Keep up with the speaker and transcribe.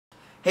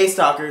Hey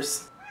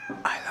stalkers,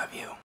 I love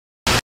you.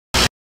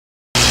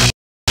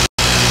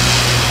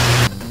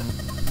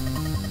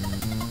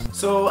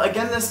 So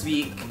again this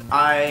week,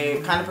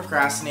 I kind of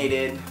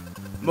procrastinated,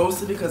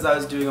 mostly because I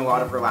was doing a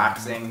lot of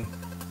relaxing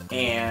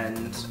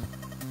and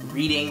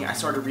reading. I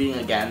started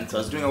reading again, so I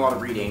was doing a lot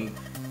of reading,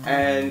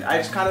 and I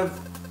just kind of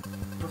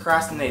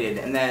procrastinated,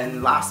 and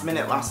then last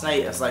minute, last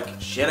night, I was like,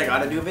 shit, I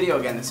gotta do a video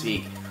again this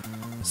week.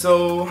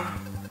 So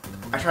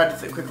I tried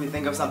to quickly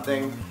think of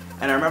something,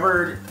 and I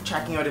remember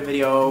checking out a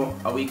video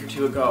a week or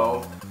two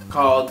ago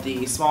called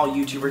the small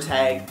YouTuber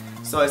tag.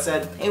 So I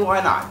said, hey,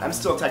 why not? I'm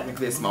still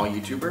technically a small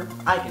YouTuber.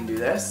 I can do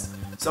this.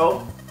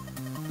 So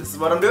this is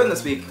what I'm doing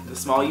this week, the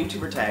small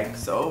YouTuber tag.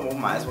 So we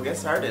might as well get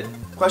started.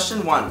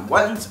 Question 1,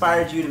 what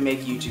inspired you to make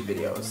YouTube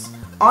videos?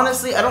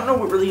 Honestly, I don't know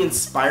what really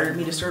inspired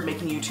me to start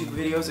making YouTube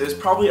videos. It was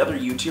probably other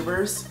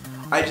YouTubers.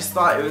 I just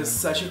thought it was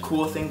such a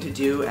cool thing to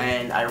do,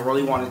 and I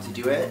really wanted to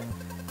do it.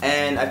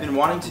 And I've been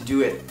wanting to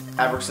do it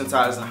ever since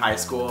I was in high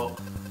school,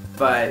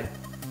 but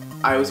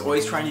I was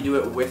always trying to do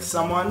it with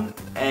someone,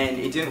 and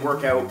it didn't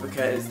work out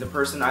because the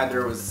person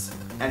either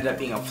ended up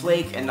being a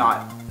flake and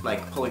not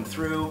like pulling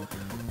through,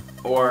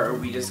 or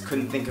we just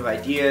couldn't think of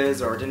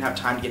ideas, or didn't have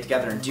time to get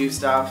together and do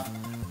stuff.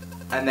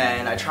 And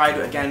then I tried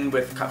again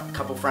with a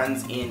couple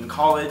friends in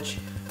college,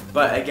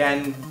 but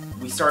again,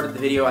 we started the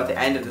video at the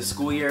end of the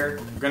school year.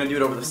 We were going to do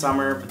it over the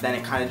summer, but then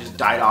it kind of just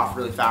died off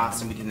really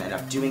fast and we didn't end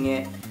up doing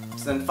it.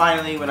 So then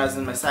finally, when I was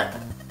in my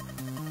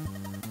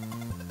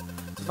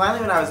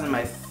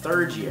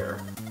third year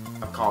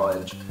of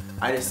college,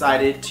 I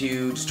decided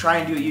to just try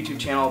and do a YouTube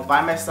channel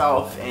by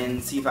myself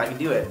and see if I could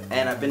do it.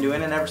 And I've been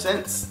doing it ever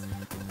since.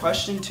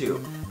 Question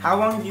 2, how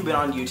long have you been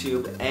on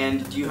YouTube,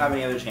 and do you have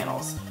any other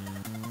channels?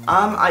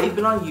 I've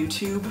been on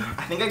YouTube.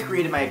 I think I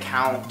created my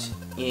account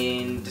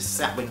in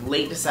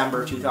late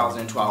December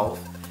 2012,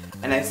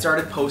 and I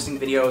started posting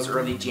videos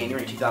early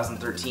January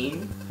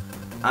 2013.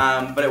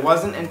 But it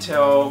wasn't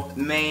until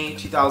May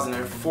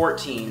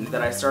 2014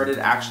 that I started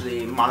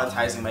actually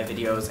monetizing my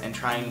videos and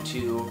trying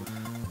to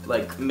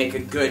like make a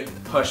good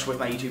push with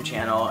my YouTube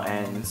channel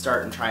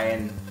and try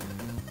and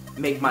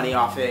make money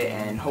off it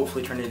and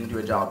hopefully turn it into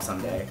a job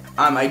someday.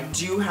 I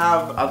do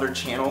have other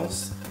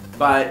channels,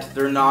 but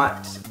they're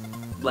not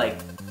like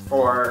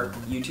for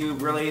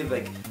YouTube really.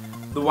 Like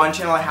the one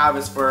channel I have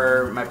is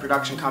for my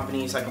production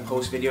company, so I can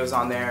post videos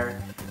on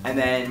there. And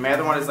then my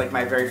other one is like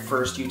my very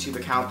first YouTube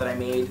account that I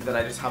made, that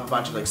I just have a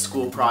bunch of like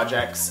school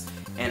projects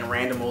and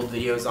random old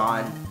videos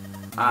on.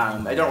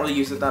 I don't really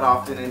use it that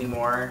often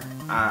anymore.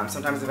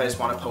 Sometimes if I just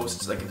want to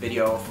post like a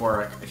video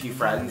for a few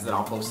friends, then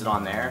I'll post it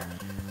on there.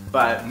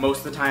 But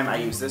most of the time I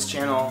use this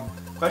channel.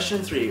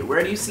 Question 3,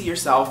 where do you see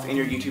yourself in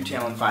your YouTube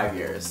channel in 5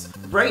 years?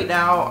 Right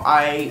now,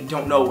 I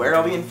don't know where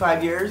I'll be in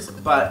 5 years,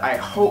 but I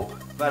hope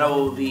that I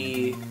will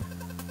be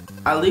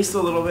at least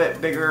a little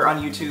bit bigger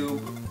on YouTube.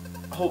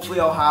 Hopefully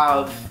I'll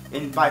have,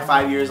 by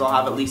 5 years, I'll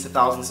have at least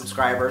 1,000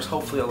 subscribers,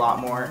 hopefully a lot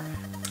more.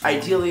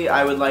 Ideally,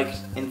 I would like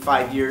in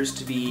 5 years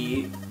to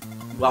be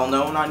well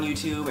known on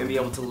YouTube and be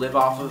able to live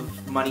off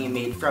of money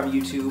made from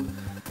YouTube,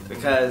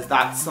 because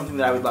that's something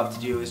that I would love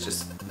to do, is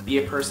just be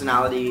a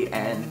personality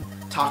and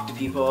talk to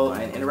people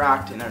and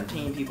interact and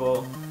entertain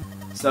people.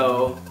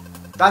 So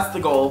that's the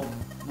goal.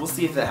 We'll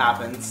see if that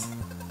happens.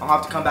 I'll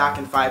have to come back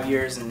in 5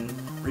 years and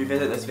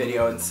revisit this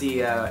video and see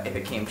if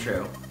it came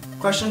true.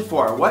 Question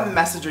 4, what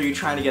message are you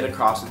trying to get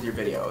across with your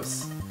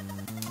videos?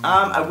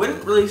 I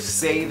wouldn't really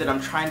say that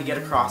I'm trying to get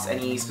across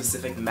any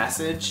specific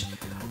message,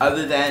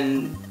 other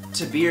than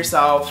to be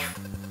yourself,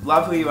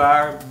 love who you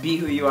are, be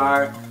who you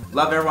are,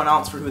 love everyone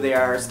else for who they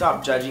are,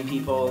 stop judging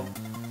people,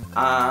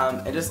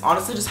 and just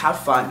honestly just have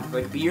fun.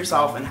 Like, be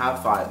yourself and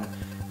have fun,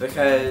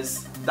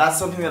 because that's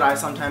something that I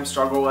sometimes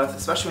struggle with,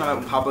 especially when I'm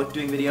out in public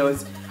doing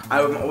videos.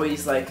 I'm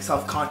always like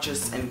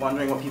self-conscious and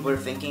wondering what people are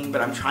thinking,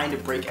 but I'm trying to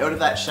break out of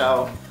that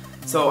shell.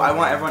 So I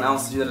want everyone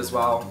else to do that as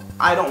well.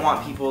 I don't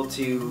want people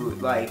to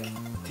like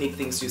take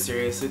things too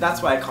seriously.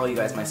 That's why I call you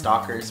guys my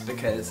stalkers,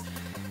 because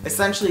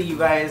essentially you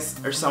guys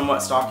are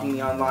somewhat stalking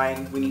me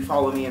online when you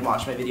follow me and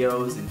watch my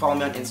videos and follow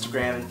me on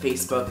Instagram and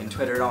Facebook and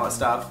Twitter and all that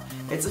stuff.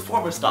 It's a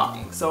form of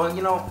stalking. So,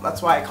 you know,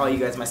 that's why I call you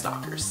guys my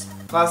stalkers.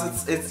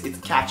 Plus it's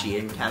catchy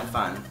and kind of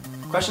fun.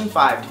 Question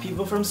 5, do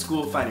people from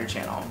school find your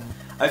channel?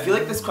 I feel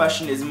like this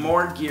question is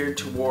more geared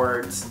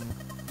towards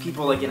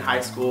people like in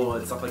high school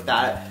and stuff like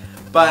that,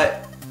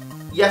 but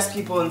yes,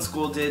 people in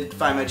school did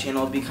find my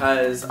channel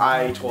because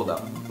I told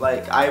them.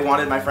 Like, I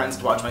wanted my friends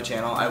to watch my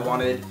channel. I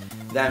wanted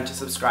them to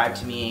subscribe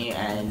to me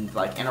and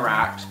like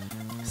interact.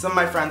 Some of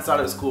my friends thought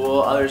it was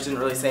cool, others didn't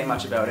really say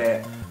much about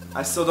it.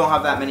 I still don't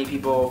have that many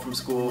people from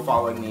school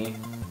following me,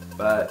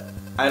 but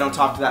I don't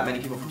talk to that many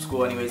people from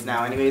school anyways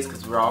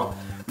because we're all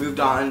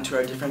moved on to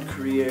our different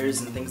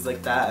careers and things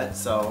like that.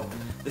 So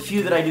the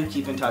few that I do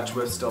keep in touch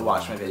with still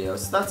watch my videos,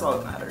 so that's all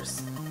that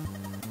matters.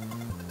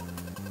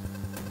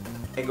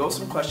 It goes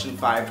from question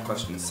 5 to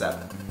question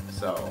 7.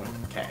 So,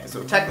 okay,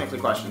 so technically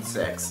question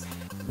 6.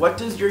 What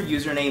does your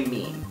username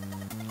mean?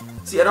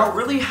 See, I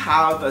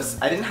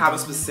didn't have a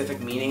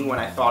specific meaning when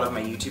I thought of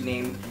my YouTube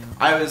name.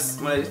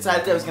 when I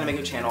decided that I was going to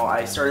make a channel,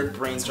 I started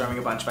brainstorming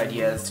a bunch of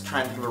ideas to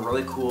try and think of a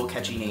really cool,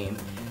 catchy name.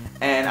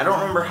 And I don't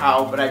remember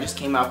how, but I just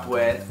came up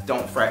with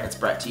Don't Fret, It's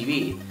Brett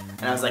TV.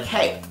 And I was like,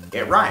 hey,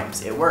 it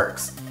rhymes, it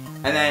works.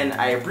 And then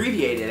I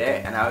abbreviated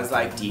it, and I was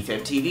like,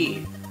 DFIB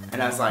TV.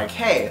 And I was like,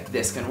 hey,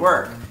 this can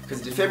work,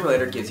 because a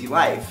defibrillator gives you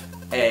life.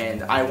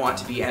 And I want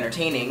to be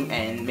entertaining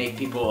and make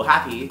people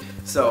happy,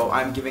 so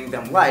I'm giving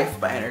them life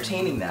by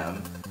entertaining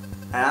them.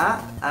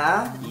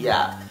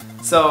 Yeah.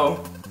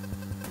 So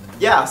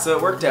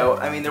it worked out.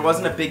 I mean, there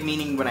wasn't a big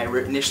meaning when I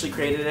initially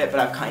created it, but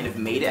I've kind of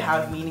made it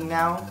have meaning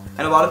now.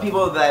 And a lot of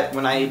people that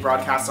when I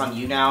broadcast on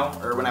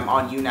YouNow, or when I'm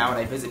on YouNow and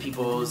I visit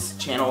people's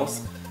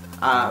channels,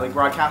 like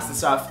broadcasts and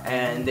stuff,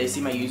 and they see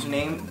my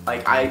username,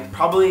 like I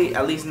probably,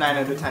 at least 9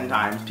 out of 10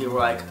 times, people were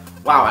like,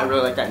 wow, I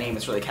really like that name,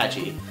 it's really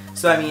catchy.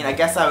 So I mean, I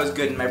guess I was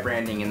good in my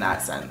branding in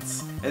that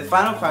sense. And the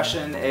final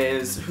question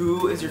is,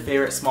 who is your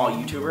favorite small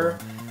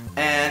YouTuber?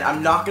 And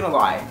I'm not gonna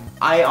lie,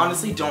 I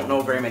honestly don't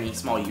know very many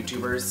small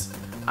YouTubers.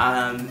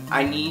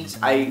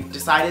 I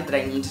decided that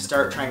I need to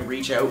start trying to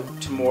reach out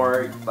to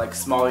more like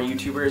smaller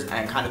YouTubers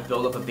and kind of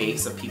build up a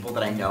base of people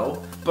that I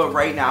know. But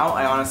right now,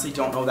 I honestly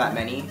don't know that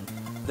many.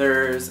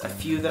 There's a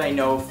few that I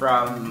know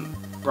from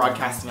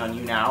broadcasting on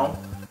YouNow,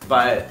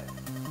 but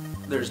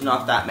there's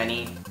not that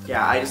many.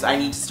 Yeah, I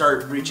need to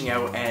start reaching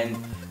out and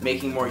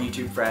making more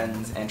YouTube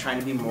friends and trying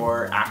to be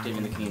more active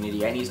in the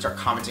community. I need to start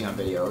commenting on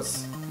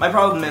videos. My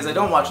problem is I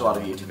don't watch a lot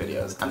of YouTube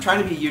videos. I'm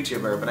trying to be a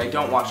YouTuber, but I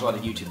don't watch a lot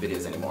of YouTube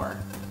videos anymore.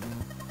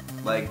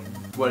 Like,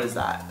 what is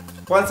that?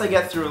 Once I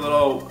get through a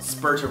little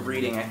spurt of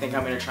reading, I think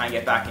I'm going to try and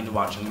get back into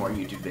watching more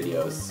YouTube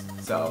videos.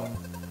 So,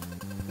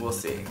 we'll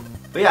see.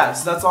 But yeah,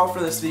 so that's all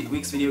for this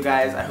week's video,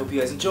 guys. I hope you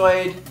guys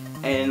enjoyed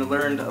and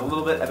learned a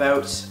little bit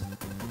about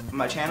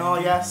my channel,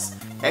 I guess.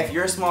 If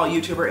you're a small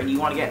YouTuber and you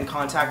want to get in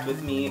contact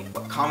with me,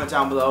 comment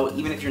down below.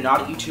 Even if you're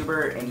not a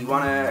YouTuber and you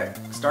want to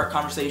start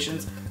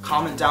conversations,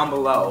 comment down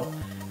below.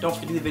 Don't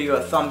forget to give the video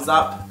a thumbs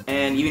up,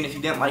 and even if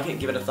you didn't like it,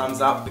 give it a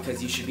thumbs up,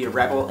 because you should be a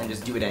rebel and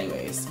just do it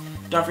anyways.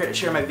 Don't forget to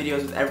share my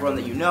videos with everyone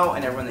that you know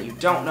and everyone that you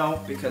don't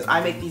know, because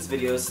I make these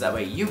videos so that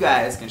way you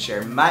guys can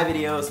share my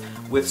videos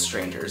with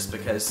strangers,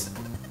 because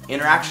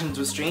interactions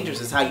with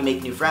strangers is how you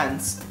make new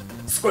friends.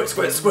 Squirt,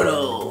 squirt,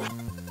 squirtle!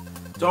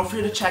 Don't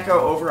forget to check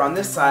out over on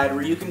this side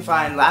where you can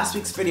find last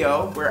week's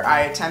video where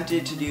I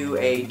attempted to do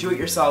a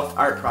do-it-yourself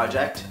art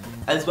project,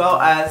 as well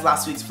as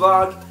last week's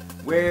vlog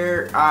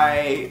where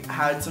I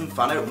had some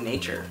fun out in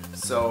nature.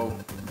 So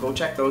go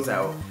check those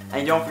out.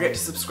 And don't forget to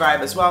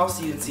subscribe as well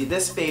so you can see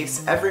this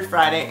face every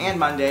Friday and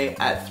Monday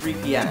at 3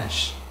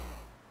 p.m.-ish.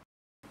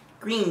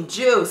 Green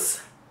juice!